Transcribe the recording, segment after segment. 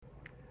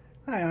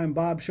Hi, I'm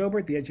Bob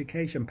Schobert, the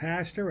education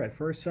pastor at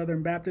First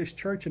Southern Baptist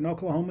Church in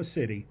Oklahoma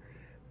City.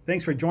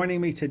 Thanks for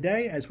joining me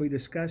today as we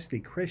discuss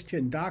the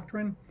Christian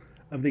doctrine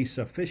of the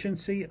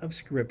sufficiency of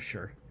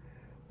Scripture.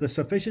 The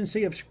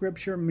sufficiency of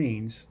Scripture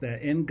means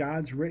that in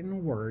God's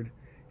written word,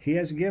 He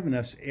has given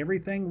us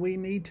everything we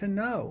need to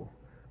know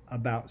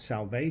about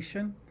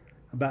salvation,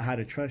 about how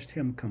to trust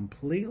Him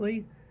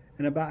completely,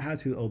 and about how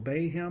to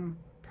obey Him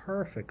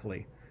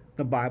perfectly.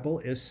 The Bible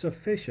is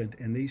sufficient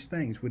in these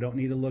things. We don't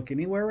need to look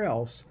anywhere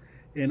else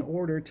in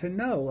order to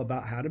know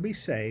about how to be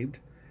saved,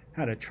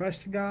 how to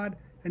trust God,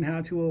 and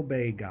how to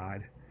obey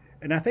God.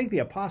 And I think the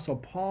Apostle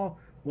Paul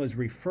was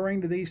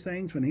referring to these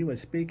things when he was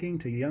speaking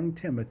to young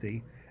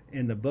Timothy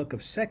in the book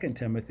of 2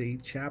 Timothy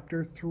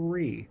chapter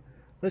 3.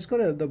 Let's go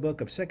to the book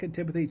of 2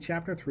 Timothy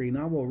chapter 3.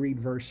 Now we'll read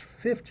verse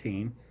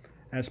 15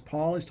 as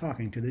Paul is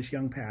talking to this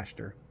young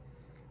pastor.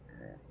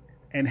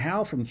 And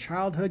how from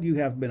childhood you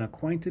have been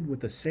acquainted with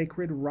the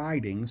sacred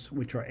writings,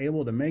 which are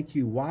able to make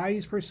you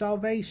wise for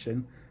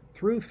salvation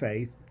through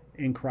faith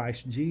in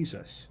Christ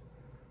Jesus.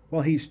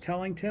 Well, he's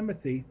telling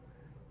Timothy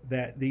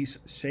that these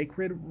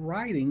sacred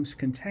writings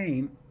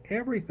contain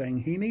everything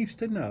he needs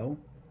to know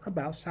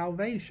about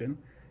salvation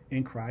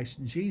in Christ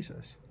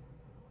Jesus.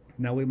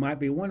 Now, we might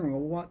be wondering,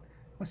 well,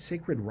 what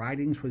sacred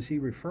writings was he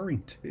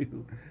referring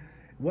to?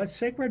 What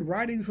sacred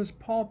writings was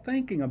Paul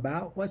thinking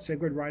about? What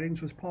sacred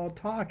writings was Paul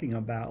talking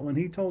about when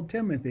he told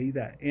Timothy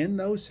that in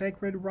those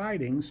sacred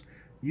writings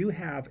you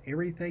have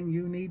everything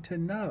you need to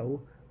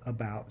know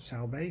about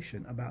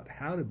salvation, about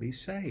how to be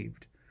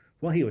saved?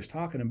 Well, he was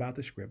talking about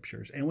the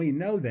Scriptures, and we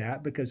know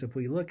that because if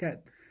we look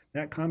at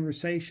that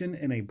conversation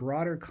in a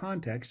broader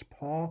context,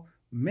 Paul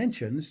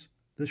mentions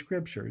the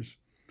Scriptures.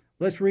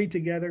 Let's read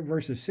together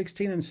verses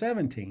 16 and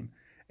 17.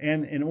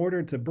 And in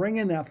order to bring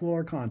in that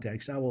fuller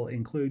context, I will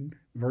include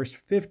verse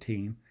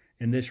 15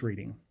 in this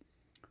reading.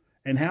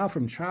 And how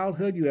from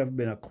childhood you have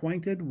been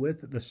acquainted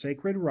with the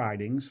sacred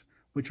writings,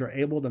 which are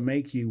able to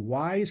make you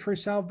wise for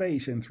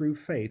salvation through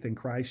faith in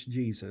Christ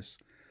Jesus.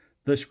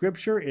 The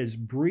Scripture is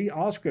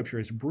all Scripture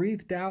is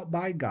breathed out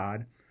by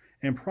God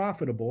and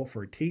profitable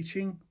for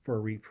teaching,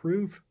 for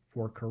reproof,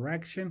 for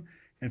correction,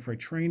 and for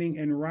training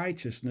in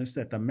righteousness,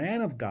 that the man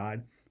of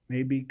God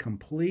may be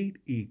complete,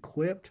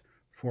 equipped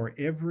for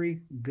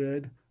every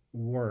good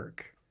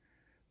work.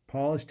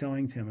 Paul is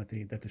telling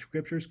Timothy that the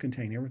Scriptures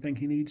contain everything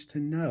he needs to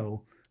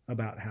know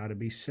about how to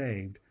be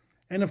saved.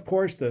 And of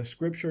course, the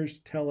Scriptures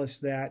tell us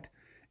that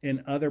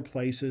in other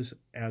places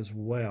as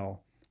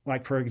well.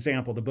 Like, for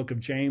example, the book of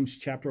James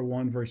chapter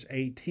 1, verse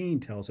 18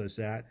 tells us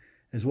that,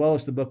 as well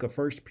as the book of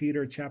 1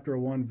 Peter chapter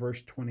 1,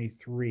 verse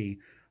 23.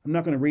 I'm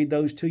not going to read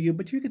those to you,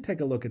 but you could take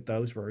a look at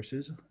those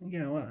verses, on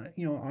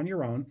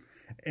your own.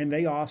 And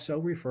they also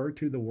refer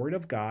to the Word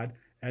of God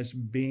as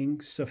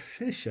being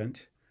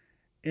sufficient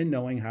in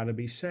knowing how to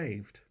be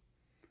saved.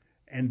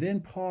 And then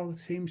Paul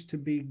seems to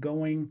be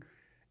going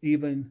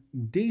even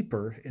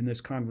deeper in this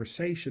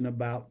conversation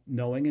about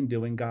knowing and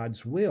doing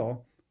God's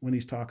will when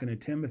he's talking to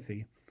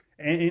Timothy.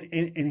 And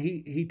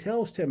he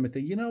tells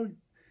Timothy,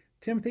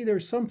 Timothy,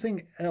 there's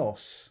something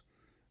else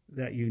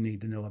that you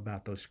need to know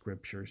about those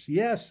Scriptures.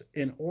 Yes,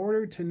 in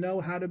order to know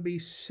how to be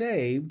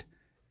saved,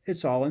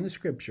 it's all in the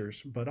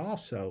Scriptures, but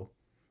also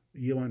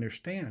you'll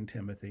understand,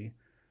 Timothy,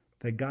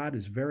 that God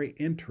is very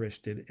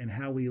interested in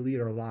how we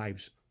lead our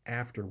lives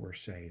after we're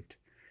saved,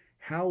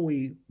 how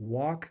we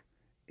walk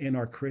in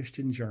our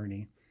Christian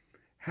journey,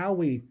 how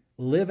we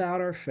live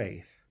out our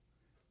faith.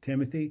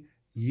 Timothy,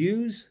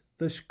 use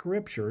the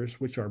Scriptures,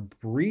 which are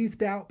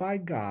breathed out by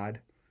God,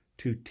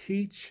 to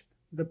teach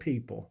the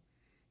people,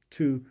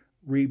 to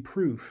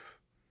reproof,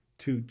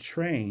 to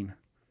train,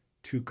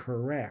 to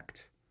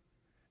correct.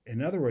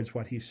 In other words,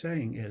 what he's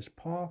saying is,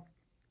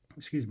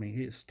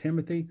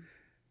 Timothy,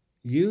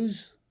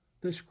 use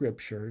the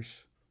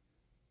Scriptures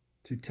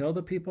to tell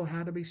the people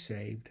how to be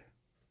saved.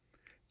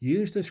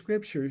 Use the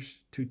Scriptures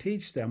to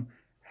teach them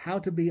how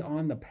to be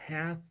on the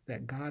path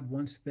that God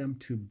wants them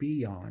to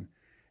be on.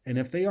 And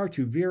if they are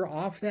to veer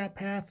off that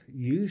path,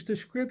 use the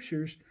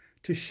Scriptures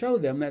to show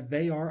them that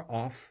they are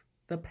off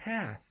the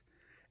path.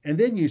 And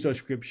then use those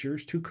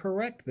Scriptures to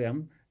correct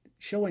them,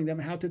 showing them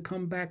how to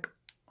come back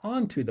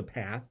onto the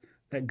path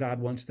that God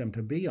wants them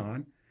to be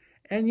on.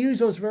 And use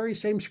those very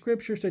same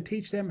Scriptures to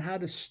teach them how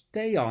to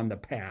stay on the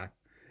path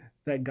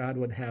that God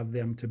would have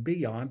them to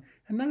be on.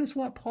 And that is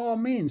what Paul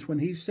means when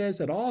he says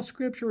that all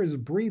Scripture is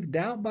breathed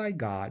out by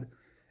God,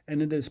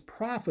 and it is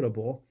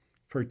profitable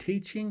for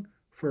teaching,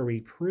 for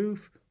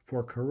reproof,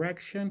 for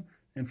correction,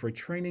 and for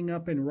training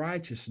up in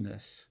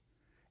righteousness.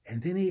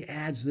 And then he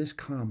adds this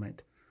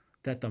comment,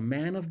 that the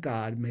man of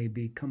God may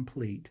be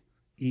complete,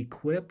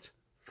 equipped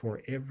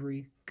for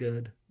every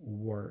good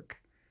work.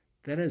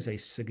 That is a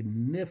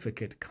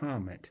significant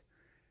comment.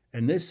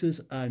 And this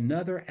is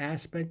another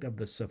aspect of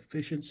the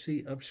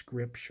sufficiency of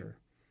Scripture.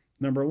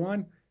 Number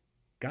one,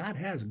 God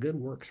has good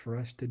works for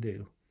us to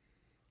do.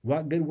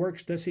 What good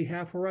works does he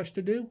have for us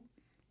to do?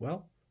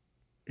 Well,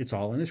 it's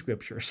all in the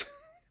Scriptures.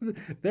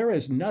 There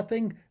is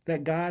nothing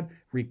that God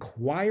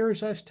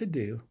requires us to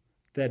do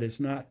that is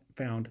not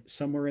found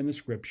somewhere in the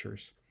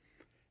Scriptures.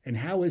 And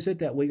how is it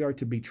that we are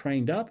to be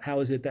trained up?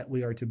 How is it that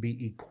we are to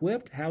be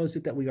equipped? How is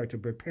it that we are to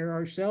prepare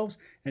ourselves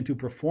and to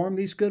perform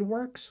these good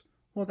works?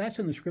 Well, that's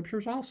in the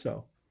Scriptures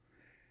also.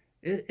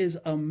 It is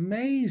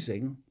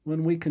amazing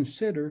when we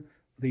consider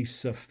the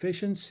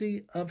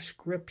sufficiency of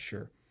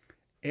Scripture.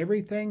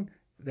 Everything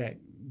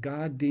that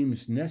God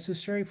deems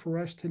necessary for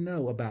us to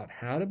know about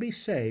how to be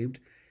saved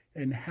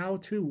and how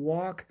to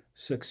walk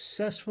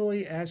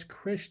successfully as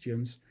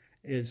Christians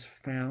is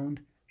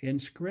found in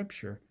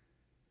Scripture.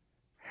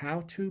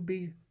 How to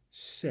be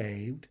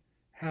saved,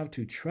 how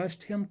to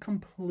trust Him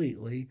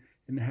completely,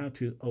 and how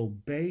to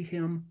obey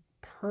Him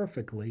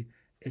perfectly,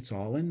 it's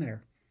all in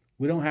there.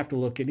 We don't have to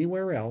look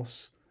anywhere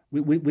else.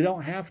 We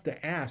don't have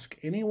to ask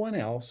anyone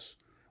else.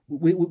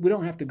 We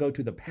don't have to go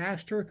to the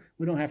pastor.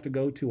 We don't have to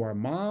go to our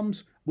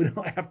moms. We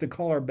don't have to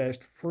call our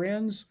best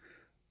friends.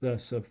 The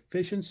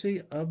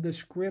sufficiency of the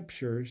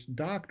Scriptures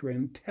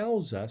doctrine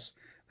tells us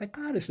that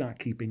God is not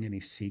keeping any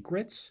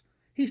secrets.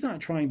 He's not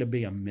trying to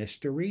be a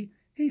mystery.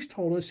 He's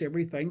told us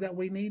everything that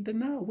we need to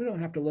know. We don't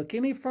have to look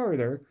any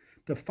further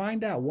to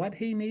find out what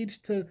He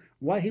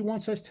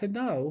wants us to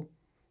know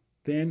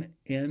than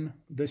in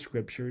the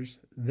Scriptures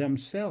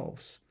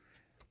themselves.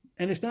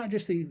 And it's not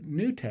just the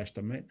New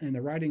Testament and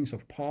the writings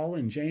of Paul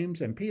and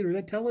James and Peter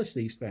that tell us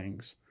these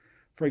things.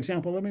 For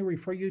example, let me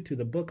refer you to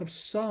the book of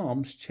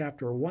Psalms,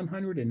 chapter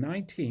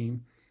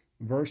 119,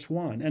 verse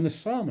 1. And the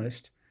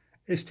psalmist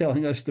is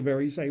telling us the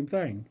very same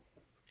thing.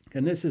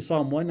 And this is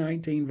Psalm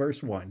 119,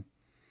 verse 1.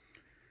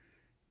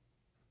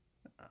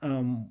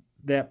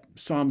 That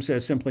psalm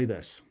says simply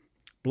this: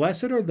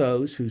 "Blessed are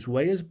those whose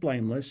way is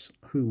blameless,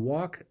 who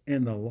walk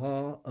in the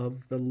law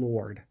of the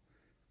Lord."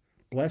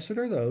 Blessed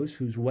are those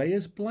whose way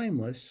is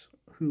blameless,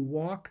 who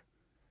walk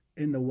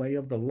in the way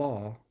of the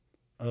law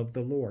of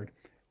the Lord.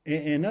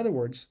 In other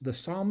words, the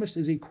psalmist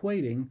is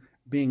equating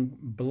being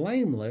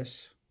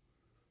blameless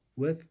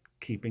with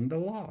keeping the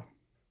law.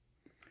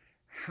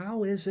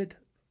 How is it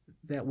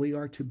that we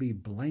are to be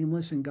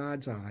blameless in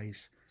God's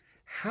eyes?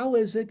 How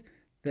is it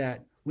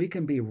that we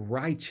can be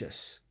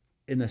righteous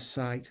in the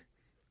sight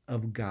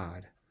of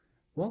God?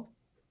 Well,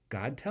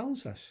 God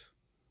tells us.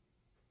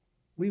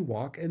 We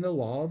walk in the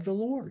law of the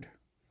Lord.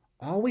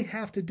 All we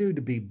have to do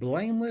to be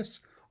blameless,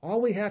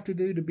 all we have to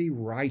do to be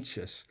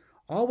righteous,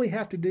 all we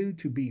have to do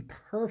to be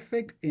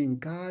perfect in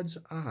God's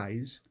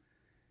eyes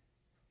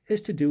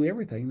is to do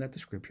everything that the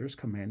Scriptures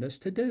command us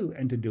to do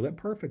and to do it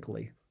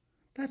perfectly.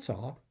 That's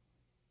all.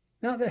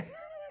 Now,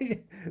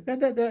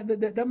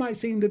 that might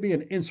seem to be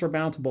an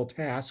insurmountable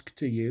task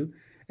to you,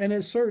 and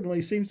it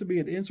certainly seems to be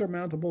an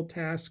insurmountable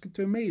task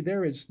to me.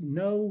 There is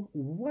no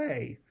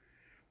way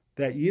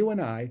that you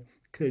and I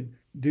could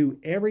do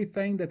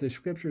everything that the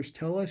Scriptures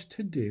tell us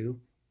to do,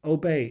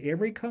 obey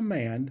every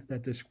command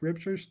that the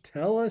Scriptures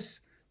tell us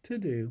to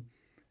do,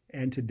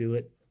 and to do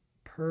it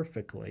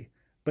perfectly.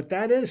 But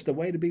that is the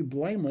way to be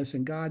blameless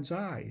in God's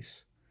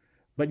eyes.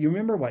 But you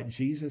remember what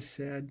Jesus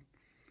said?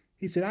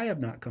 He said, "I have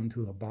not come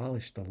to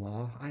abolish the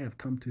law. I have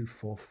come to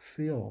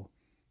fulfill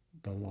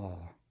the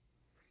law."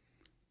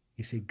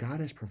 You see, God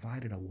has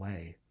provided a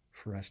way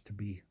for us to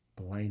be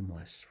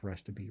blameless, for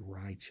us to be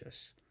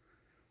righteous.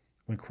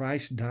 When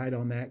Christ died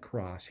on that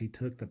cross, He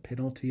took the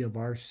penalty of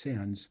our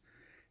sins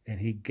and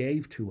He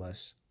gave to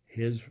us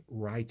His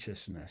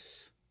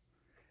righteousness.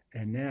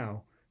 And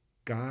now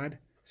God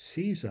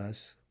sees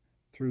us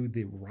through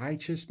the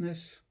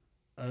righteousness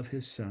of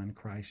His Son,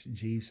 Christ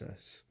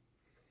Jesus.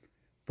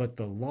 But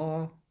the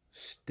law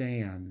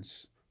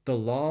stands. The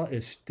law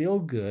is still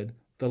good.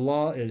 The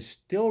law is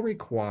still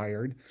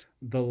required.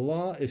 The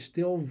law is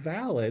still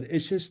valid.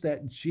 It's just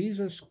that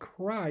Jesus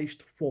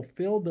Christ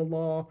fulfilled the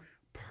law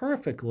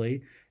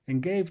perfectly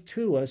and gave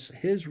to us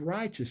His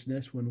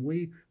righteousness when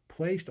we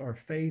placed our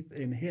faith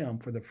in Him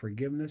for the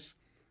forgiveness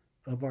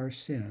of our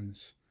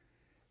sins.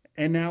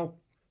 And now,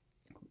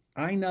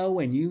 I know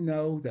and you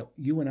know that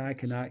you and I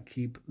cannot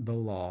keep the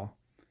law.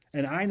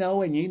 And I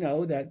know and you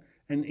know that,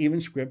 and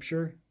even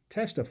Scripture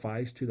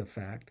testifies to the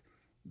fact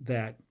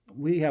that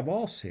we have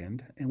all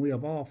sinned and we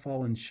have all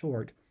fallen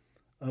short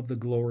of the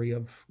glory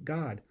of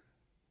God.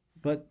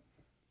 But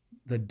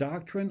the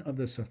doctrine of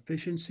the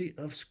sufficiency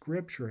of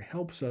Scripture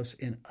helps us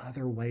in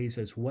other ways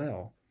as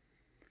well.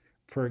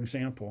 For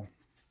example,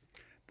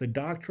 the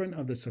doctrine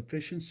of the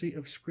sufficiency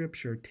of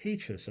Scripture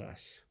teaches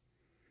us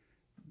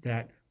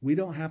that we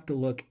don't have to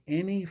look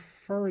any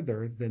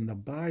further than the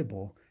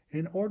Bible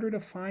in order to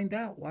find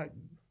out what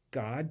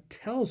God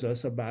tells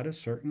us about a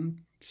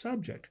certain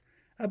subject,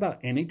 about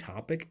any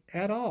topic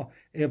at all.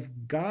 If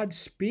God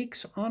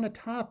speaks on a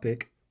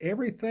topic,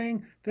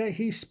 everything that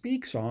He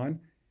speaks on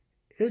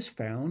is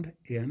found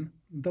in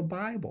the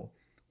Bible.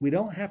 We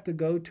don't have to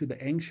go to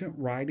the ancient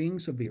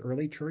writings of the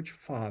early church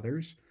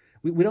fathers.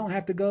 We don't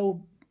have to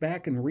go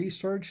back and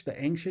research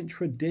the ancient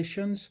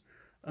traditions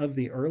of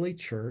the early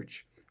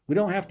church. We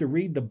don't have to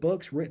read the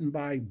books written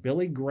by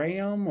Billy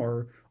Graham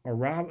or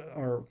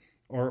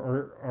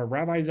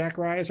Rabbi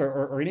Zacharias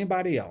or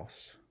anybody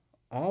else.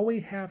 All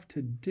we have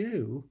to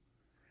do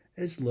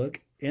is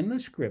look in the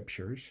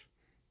Scriptures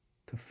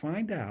to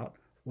find out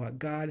what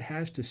God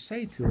has to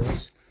say to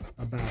us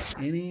about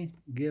any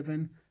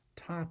given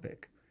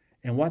topic.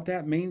 And what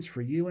that means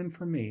for you and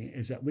for me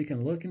is that we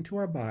can look into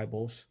our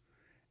Bibles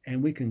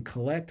and we can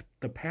collect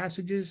the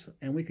passages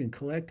and we can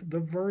collect the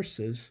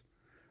verses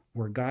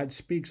where God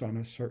speaks on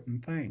a certain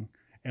thing.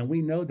 And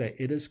we know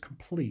that it is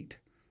complete.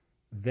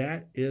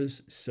 That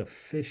is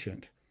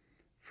sufficient.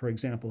 For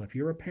example, if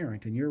you're a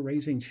parent and you're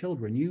raising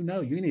children, you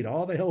know you need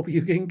all the help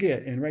you can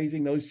get in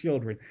raising those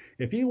children.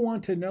 If you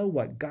want to know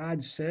what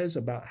God says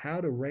about how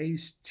to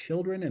raise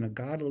children in a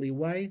godly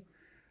way,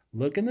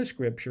 look in the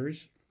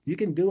scriptures. You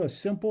can do a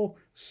simple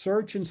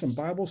search in some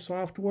Bible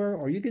software,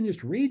 or you can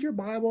just read your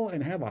Bible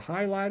and have a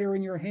highlighter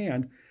in your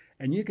hand,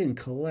 and you can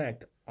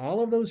collect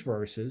all of those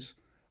verses,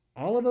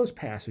 all of those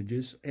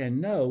passages,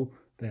 and know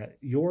that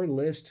your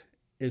list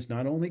is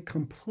not only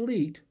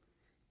complete,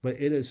 but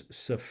it is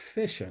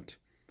sufficient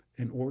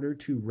in order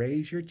to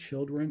raise your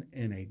children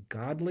in a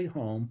godly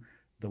home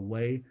the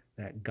way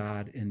that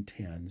God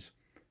intends.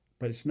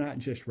 But it's not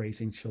just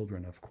raising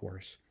children, of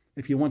course.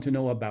 If you want to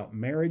know about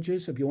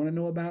marriages, if you want to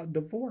know about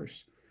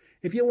divorce,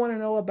 if you want to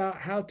know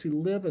about how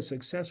to live a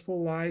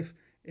successful life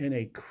in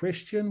a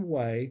Christian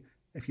way,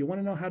 if you want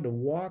to know how to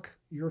walk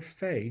your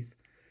faith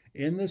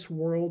in this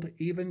world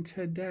even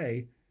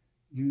today,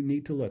 you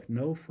need to look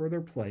no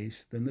further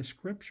place than the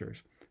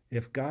scriptures.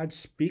 If God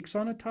speaks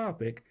on a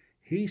topic,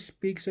 he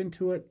speaks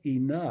into it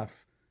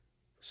enough,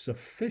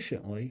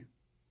 sufficiently,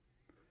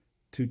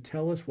 to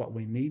tell us what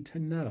we need to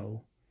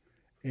know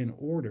in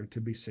order to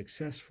be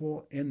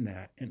successful in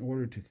that, in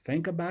order to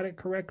think about it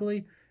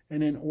correctly,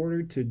 and in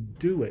order to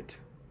do it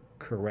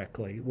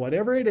correctly.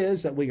 Whatever it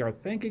is that we are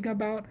thinking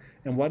about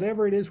and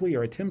whatever it is we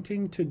are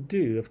attempting to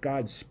do, if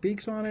God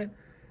speaks on it,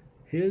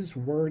 his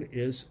word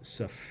is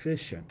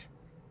sufficient.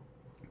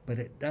 But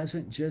it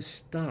doesn't just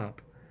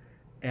stop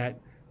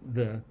at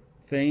the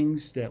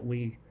things that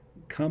we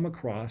come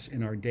across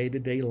in our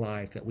day-to-day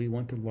life that we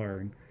want to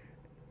learn.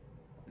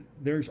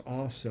 There's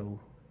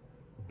also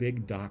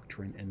big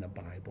doctrine in the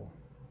Bible.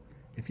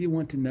 If you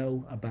want to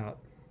know about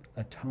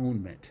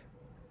atonement,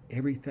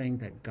 everything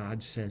that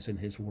God says in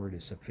his word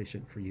is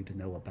sufficient for you to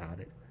know about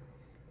it.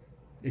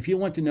 If you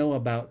want to know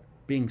about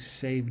being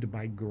saved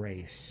by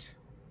grace,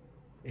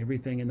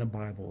 everything in the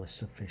Bible is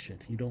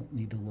sufficient. You don't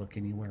need to look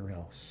anywhere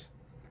else.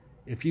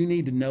 If you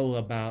need to know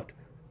about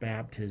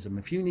baptism,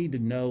 if you need to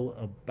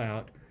know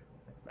about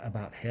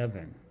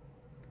heaven,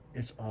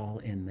 it's all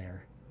in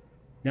there.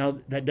 Now,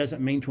 that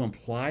doesn't mean to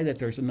imply that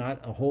there's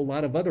not a whole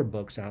lot of other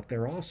books out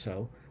there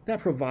also that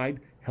provide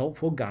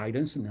helpful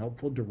guidance and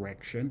helpful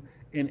direction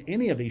in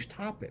any of these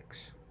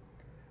topics.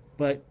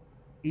 But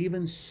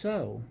even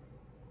so,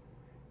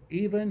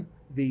 even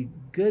the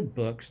good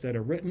books that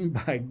are written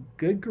by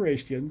good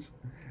Christians,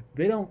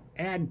 they don't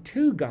add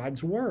to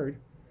God's word.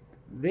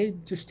 They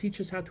just teach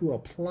us how to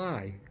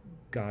apply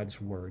God's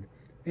word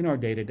in our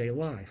day-to-day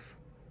life.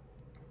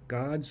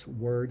 God's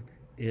word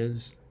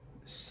is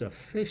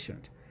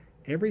sufficient.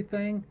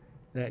 Everything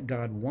that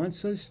God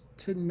wants us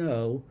to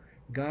know,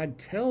 God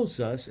tells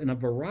us in a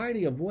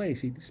variety of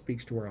ways. He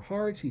speaks to our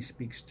hearts. He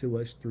speaks to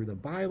us through the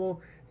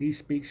Bible. He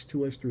speaks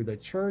to us through the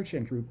church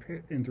and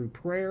through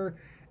prayer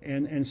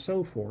and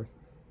so forth.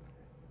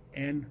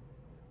 And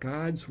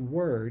God's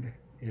word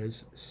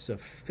is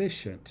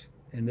sufficient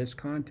in this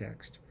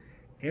context.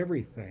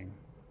 Everything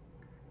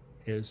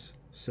is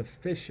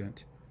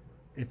sufficient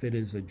if it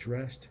is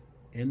addressed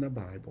in the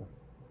Bible.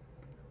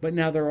 But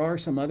now there are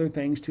some other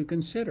things to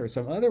consider,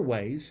 some other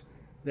ways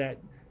that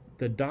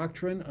the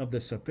doctrine of the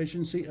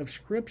sufficiency of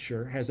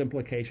Scripture has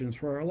implications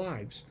for our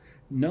lives.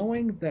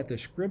 Knowing that the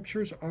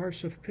Scriptures are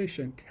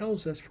sufficient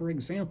tells us, for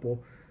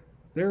example,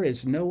 there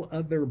is no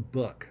other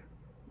book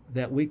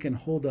that we can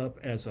hold up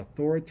as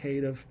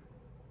authoritative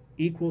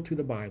equal to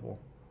the Bible.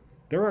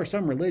 There are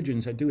some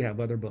religions that do have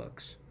other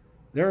books.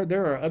 There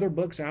are other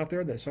books out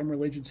there that some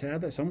religions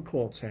have, that some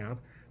cults have,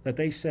 that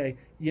they say,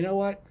 you know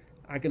what?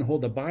 I can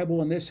hold the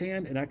Bible in this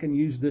hand and I can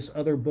use this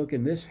other book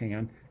in this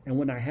hand. And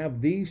when I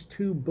have these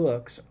two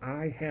books,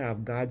 I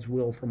have God's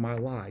will for my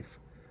life.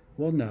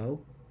 Well,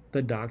 no.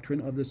 The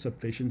doctrine of the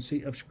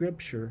sufficiency of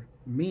Scripture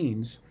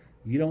means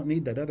you don't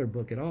need that other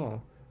book at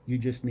all. You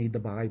just need the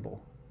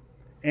Bible.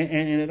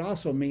 And it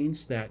also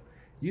means that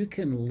you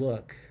can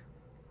look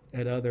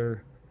at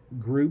other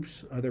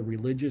groups, other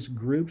religious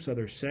groups,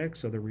 other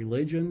sects, other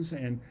religions,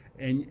 and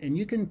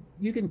you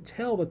can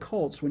tell the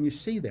cults when you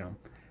see them.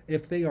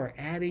 If they are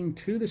adding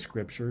to the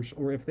Scriptures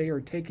or if they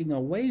are taking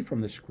away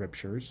from the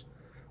Scriptures,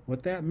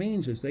 what that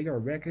means is they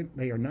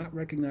are not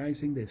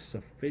recognizing the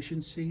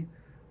sufficiency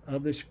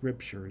of the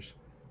Scriptures,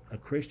 a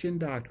Christian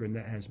doctrine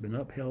that has been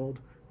upheld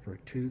for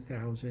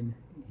 2,000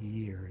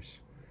 years.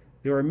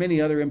 There are many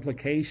other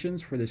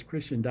implications for this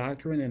Christian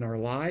doctrine in our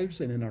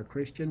lives and in our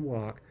Christian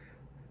walk,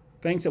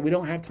 things that we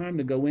don't have time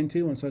to go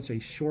into in such a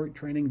short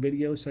training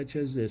video such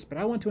as this. But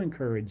I want to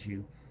encourage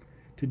you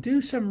to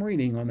do some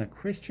reading on the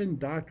Christian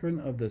doctrine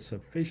of the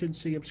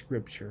sufficiency of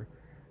Scripture.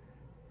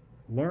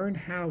 Learn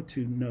how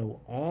to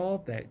know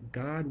all that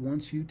God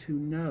wants you to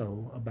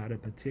know about a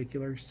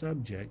particular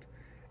subject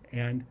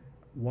and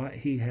what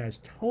he has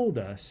told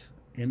us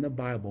in the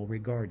Bible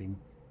regarding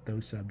the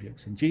those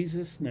subjects. In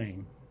Jesus'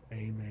 name,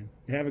 amen.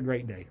 Have a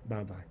great day.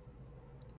 Bye-bye.